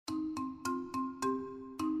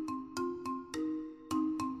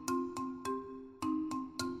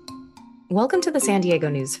Welcome to the San Diego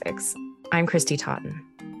News Fix. I'm Christy Totten.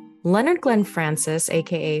 Leonard Glenn Francis,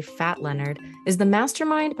 aka Fat Leonard, is the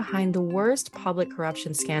mastermind behind the worst public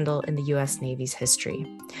corruption scandal in the U.S. Navy's history.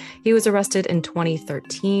 He was arrested in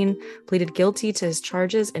 2013, pleaded guilty to his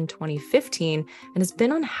charges in 2015, and has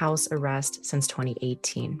been on house arrest since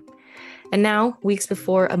 2018. And now, weeks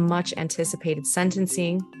before a much anticipated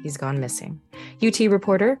sentencing, he's gone missing. UT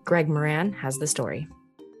reporter Greg Moran has the story.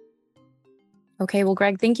 Okay, well,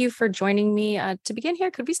 Greg, thank you for joining me. To begin here,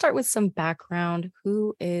 could we start with some background?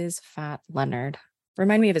 Who is Fat Leonard?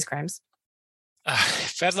 Remind me of his crimes.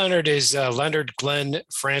 Fat Leonard is Leonard Glenn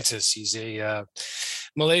Francis. He's a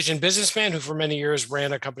Malaysian businessman who for many years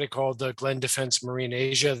ran a company called Glenn Defense Marine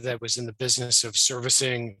Asia that was in the business of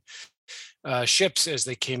servicing ships as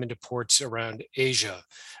they came into ports around Asia.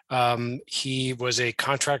 He was a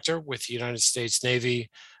contractor with the United States Navy,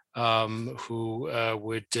 who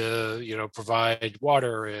would provide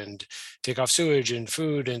water and take off sewage and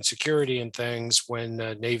food and security and things when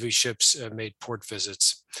Navy ships made port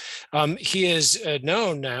visits. He is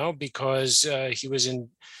known now because he was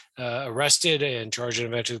arrested and charged and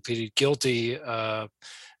eventually pleaded guilty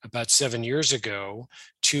about 7 years ago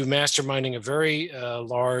to masterminding a very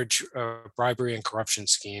large bribery and corruption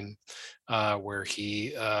scheme where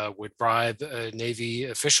he would bribe Navy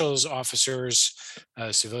officials, officers,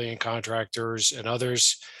 civilian contractors, and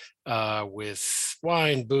others with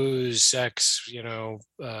wine, booze, sex,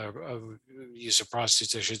 use of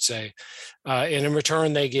prostitutes, I should say. And in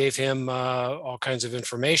return, they gave him all kinds of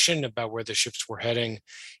information about where the ships were heading,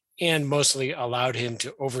 and mostly allowed him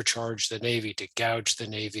to overcharge the Navy, to gouge the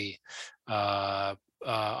Navy on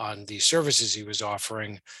the services he was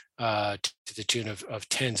offering to the tune of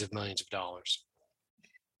tens of millions of dollars.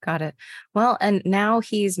 Got it. Well, and now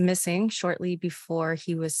he's missing shortly before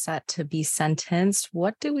he was set to be sentenced.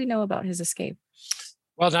 What do we know about his escape?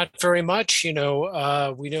 Well, not very much. We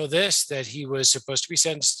know this, that he was supposed to be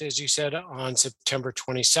sentenced, as you said, on September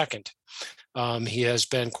 22nd. He has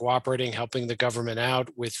been cooperating, helping the government out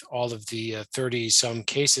with all of the 30-some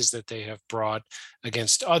cases that they have brought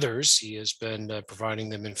against others. He has been providing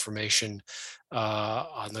them information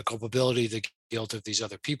on the culpability, the guilt of these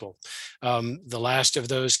other people. The last of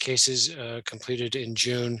those cases completed in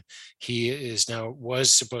June. He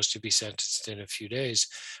was supposed to be sentenced in a few days.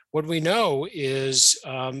 What we know is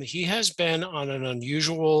he has been on an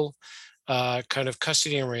unusual kind of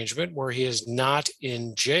custody arrangement where he is not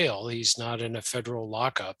in jail. He's not in a federal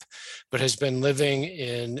lockup, but has been living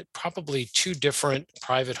in probably two different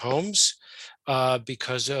private homes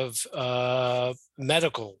because of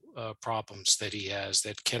medical problems that he has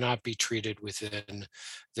that cannot be treated within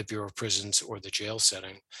the Bureau of Prisons or the jail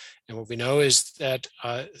setting. And what we know is that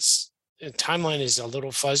timeline is a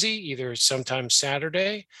little fuzzy, either sometime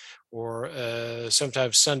Saturday or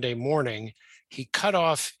sometime Sunday morning. He cut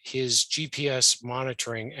off his GPS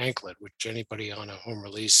monitoring anklet, which anybody on a home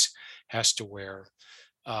release has to wear,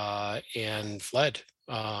 and fled.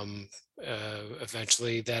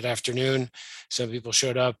 Eventually that afternoon, some people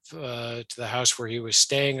showed up to the house where he was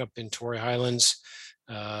staying up in Torrey Highlands,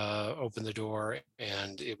 opened the door,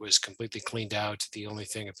 and it was completely cleaned out. The only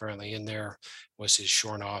thing apparently in there was his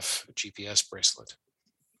shorn off GPS bracelet.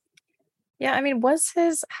 Yeah, I mean, was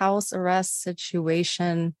his house arrest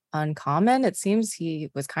situation uncommon? It seems he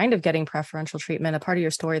was kind of getting preferential treatment. A part of your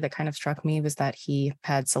story that kind of struck me was that he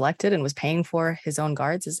had selected and was paying for his own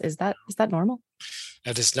guards. Is that normal?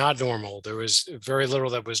 That is not normal. There was very little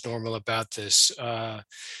that was normal about this.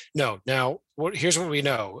 No. Now, here's what we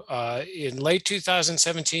know. In late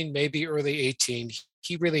 2017, maybe early 18,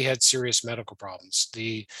 he really had serious medical problems.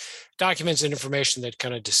 The documents and information that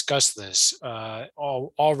kind of discuss this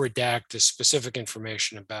all redact the specific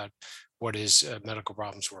information about what his medical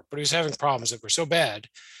problems were. But he was having problems that were so bad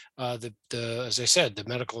as I said, the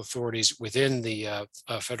medical authorities within the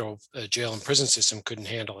federal jail and prison system couldn't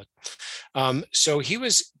handle it. So he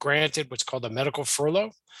was granted what's called a medical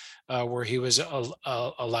furlough, where he was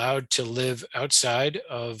allowed to live outside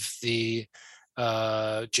of the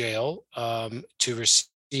jail to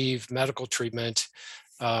receive medical treatment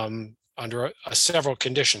under several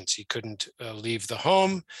conditions. He couldn't leave the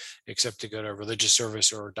home except to go to a religious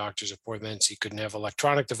service or doctor's appointments. He couldn't have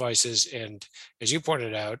electronic devices. And as you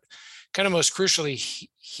pointed out, kind of most crucially,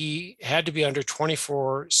 he had to be under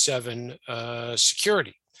 24/7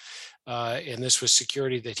 security. And this was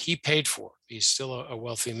security that he paid for. He's still a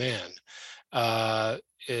wealthy man.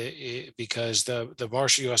 Because the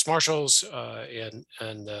U.S. Marshals and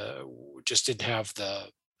just didn't have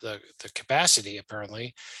the capacity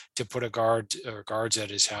apparently to put a guard or guards at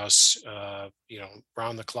his house,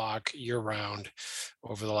 round the clock, year round,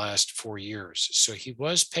 over the last 4 years. So he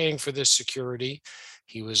was paying for this security.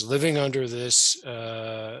 He was living under the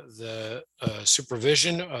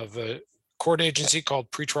supervision of a court agency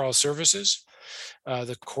called Pretrial Services.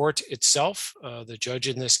 The court itself, the judge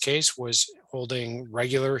in this case, was holding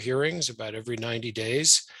regular hearings about every 90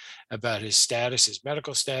 days about his status, his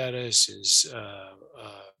medical status, his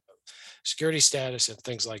security status, and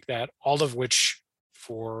things like that, all of which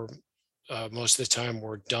for most of the time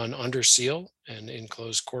were done under seal and in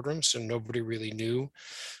closed courtrooms. So nobody really knew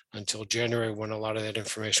until January, when a lot of that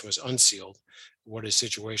information was unsealed, what his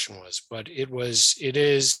situation was. But it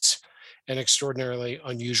is an extraordinarily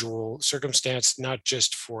unusual circumstance, not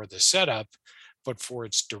just for the setup, but for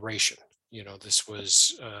its duration. This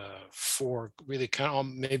was for really kind of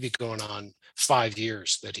maybe going on 5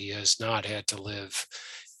 years that he has not had to live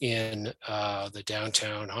in the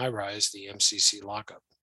downtown high rise, the MCC lockup.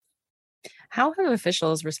 How have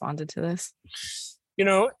officials responded to this?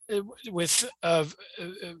 With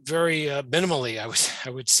very minimally, I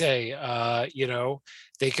would say,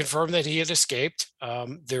 they confirmed that he had escaped.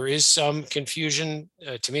 There is some confusion,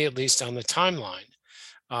 to me at least, on the timeline.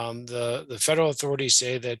 The federal authorities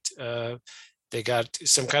say that they got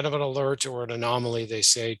some kind of an alert or an anomaly, they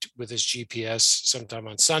say, with his GPS sometime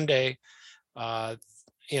on Sunday.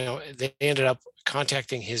 They ended up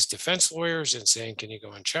contacting his defense lawyers and saying, can you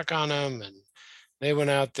go and check on him? And they went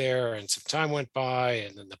out there, and some time went by,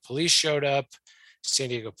 and then the police showed up, San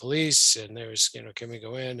Diego police, and there's, can we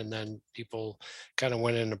go in? And then people kind of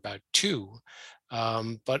went in about 2.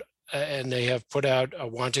 And they have put out a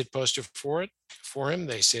wanted poster for him.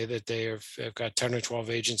 They say that they've got 10 or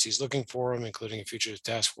 12 agencies looking for him, including a fugitive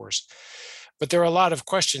task force. But there are a lot of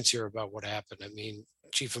questions here about what happened. I mean,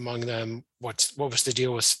 chief among them, what was the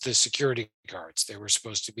deal with the security guards? They were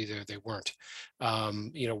supposed to be there, they weren't.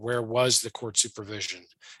 Where was the court supervision?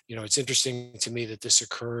 It's interesting to me that this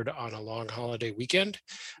occurred on a long holiday weekend.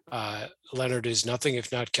 Leonard is nothing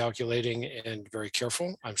if not calculating and very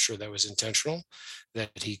careful. I'm sure that was intentional, that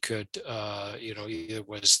he could, either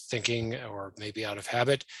was thinking or maybe out of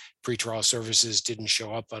habit. Pretrial services didn't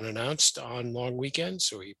show up unannounced on long weekends,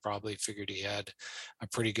 so he probably figured he had a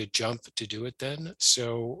pretty good jump to do it then.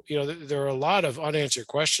 So, there are a lot of unanswered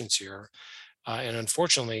questions here. And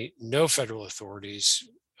unfortunately, no federal authorities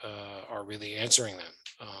are really answering them.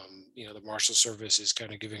 The Marshal Service is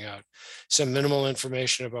kind of giving out some minimal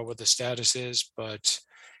information about what the status is, but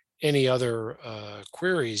any other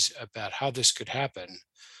queries about how this could happen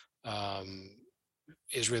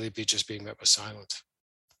is really just being met with silence.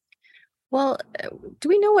 Well, do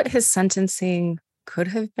we know what his sentencing could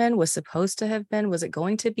have been, was supposed to have been? Was it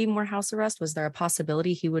going to be more house arrest? Was there a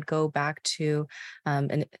possibility he would go back to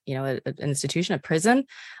an institution, a prison?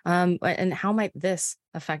 And how might this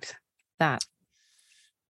affect that?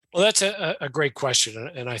 Well, that's a great question,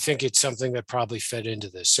 and I think it's something that probably fed into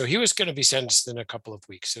this. So he was going to be sentenced in a couple of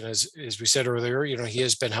weeks, and as we said earlier, he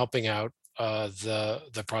has been helping out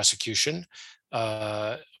the prosecution,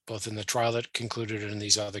 both in the trial that concluded and in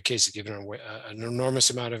these other cases, given an enormous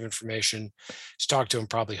amount of information. He's talked to him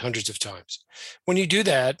probably hundreds of times. When you do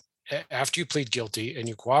that, after you plead guilty and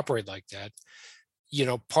you cooperate like that,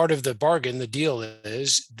 part of the bargain, the deal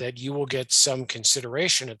is that you will get some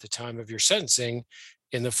consideration at the time of your sentencing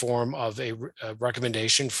in the form of a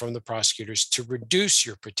recommendation from the prosecutors to reduce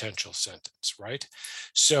your potential sentence, right?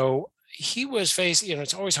 So he was facing,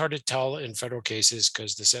 it's always hard to tell in federal cases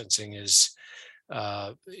because the sentencing is,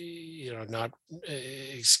 not,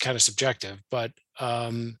 it's kind of subjective, but,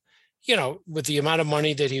 with the amount of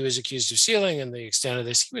money that he was accused of stealing and the extent of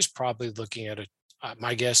this, he was probably looking at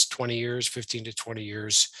my guess, 20 years, 15 to 20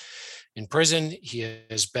 years in prison. He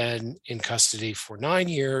has been in custody for 9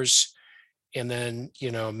 years. And then,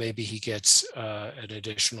 maybe he gets an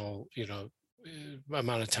additional,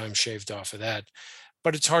 amount of time shaved off of that.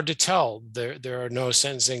 But it's hard to tell. There are no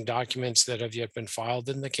sentencing documents that have yet been filed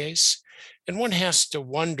in the case. And one has to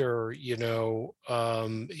wonder, how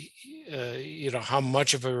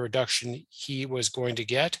much of a reduction he was going to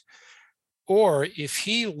get, or if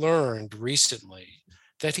he learned recently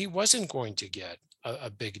that he wasn't going to get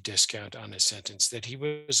a big discount on his sentence, that he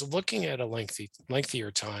was looking at a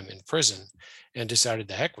lengthier time in prison and decided,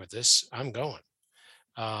 the heck with this, I'm going.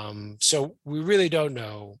 So we really don't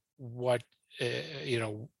know what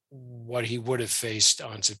he would have faced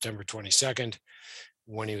on September 22nd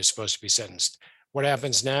when he was supposed to be sentenced. What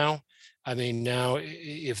happens now? I mean, now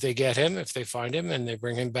if they get him, if they find him and they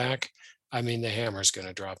bring him back, I mean, the hammer's going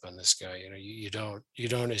to drop on this guy. You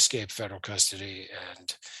don't escape federal custody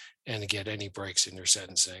and and get any breaks in your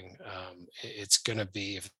sentencing. It's going to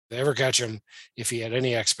be, if they ever catch him, if he had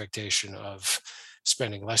any expectation of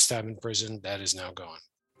spending less time in prison, that is now gone.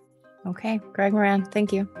 Okay, Greg Moran,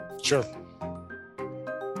 thank you. Sure.